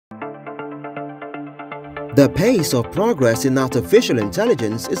The pace of progress in artificial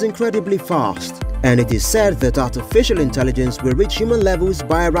intelligence is incredibly fast, and it is said that artificial intelligence will reach human levels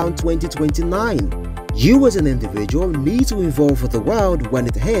by around 2029. You as an individual need to evolve with the world when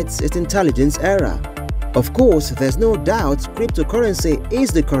it hits its intelligence era. Of course, there's no doubt cryptocurrency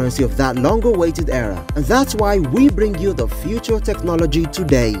is the currency of that long-awaited era, and that's why we bring you the future technology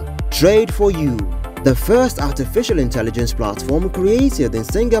today. Trade4U, the first artificial intelligence platform created in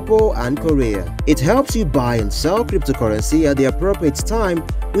Singapore and Korea. It helps you buy and sell cryptocurrency at the appropriate time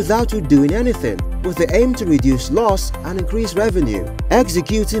without you doing anything, with the aim to reduce loss and increase revenue.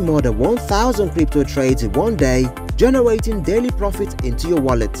 Executing more than 1,000 crypto trades in one day, generating daily profit into your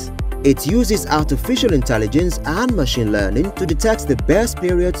wallet. It uses artificial intelligence and machine learning to detect the best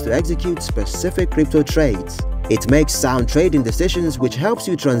periods to execute specific crypto trades. It makes sound trading decisions, which helps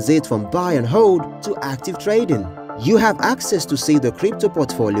you transit from buy and hold to active trading. You have access to see the crypto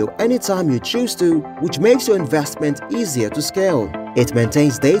portfolio anytime you choose to, which makes your investment easier to scale. It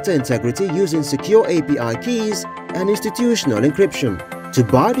maintains data integrity using secure API keys and institutional encryption. To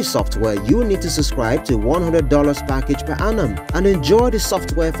buy the software, you need to subscribe to $100 package per annum and enjoy the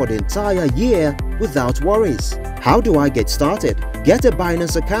software for the entire year without worries. How do I get started? Get a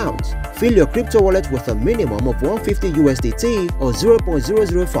Binance account. Fill your crypto wallet with a minimum of 150 USDT or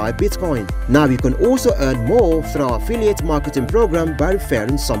 0.005 Bitcoin. Now you can also earn more through our affiliate marketing program by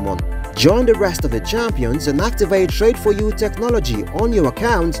referring someone. Join the rest of the champions and activate Trade4U technology on your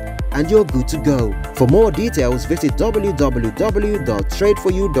account and you're good to go. For more details, visit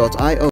www.trade4u.io.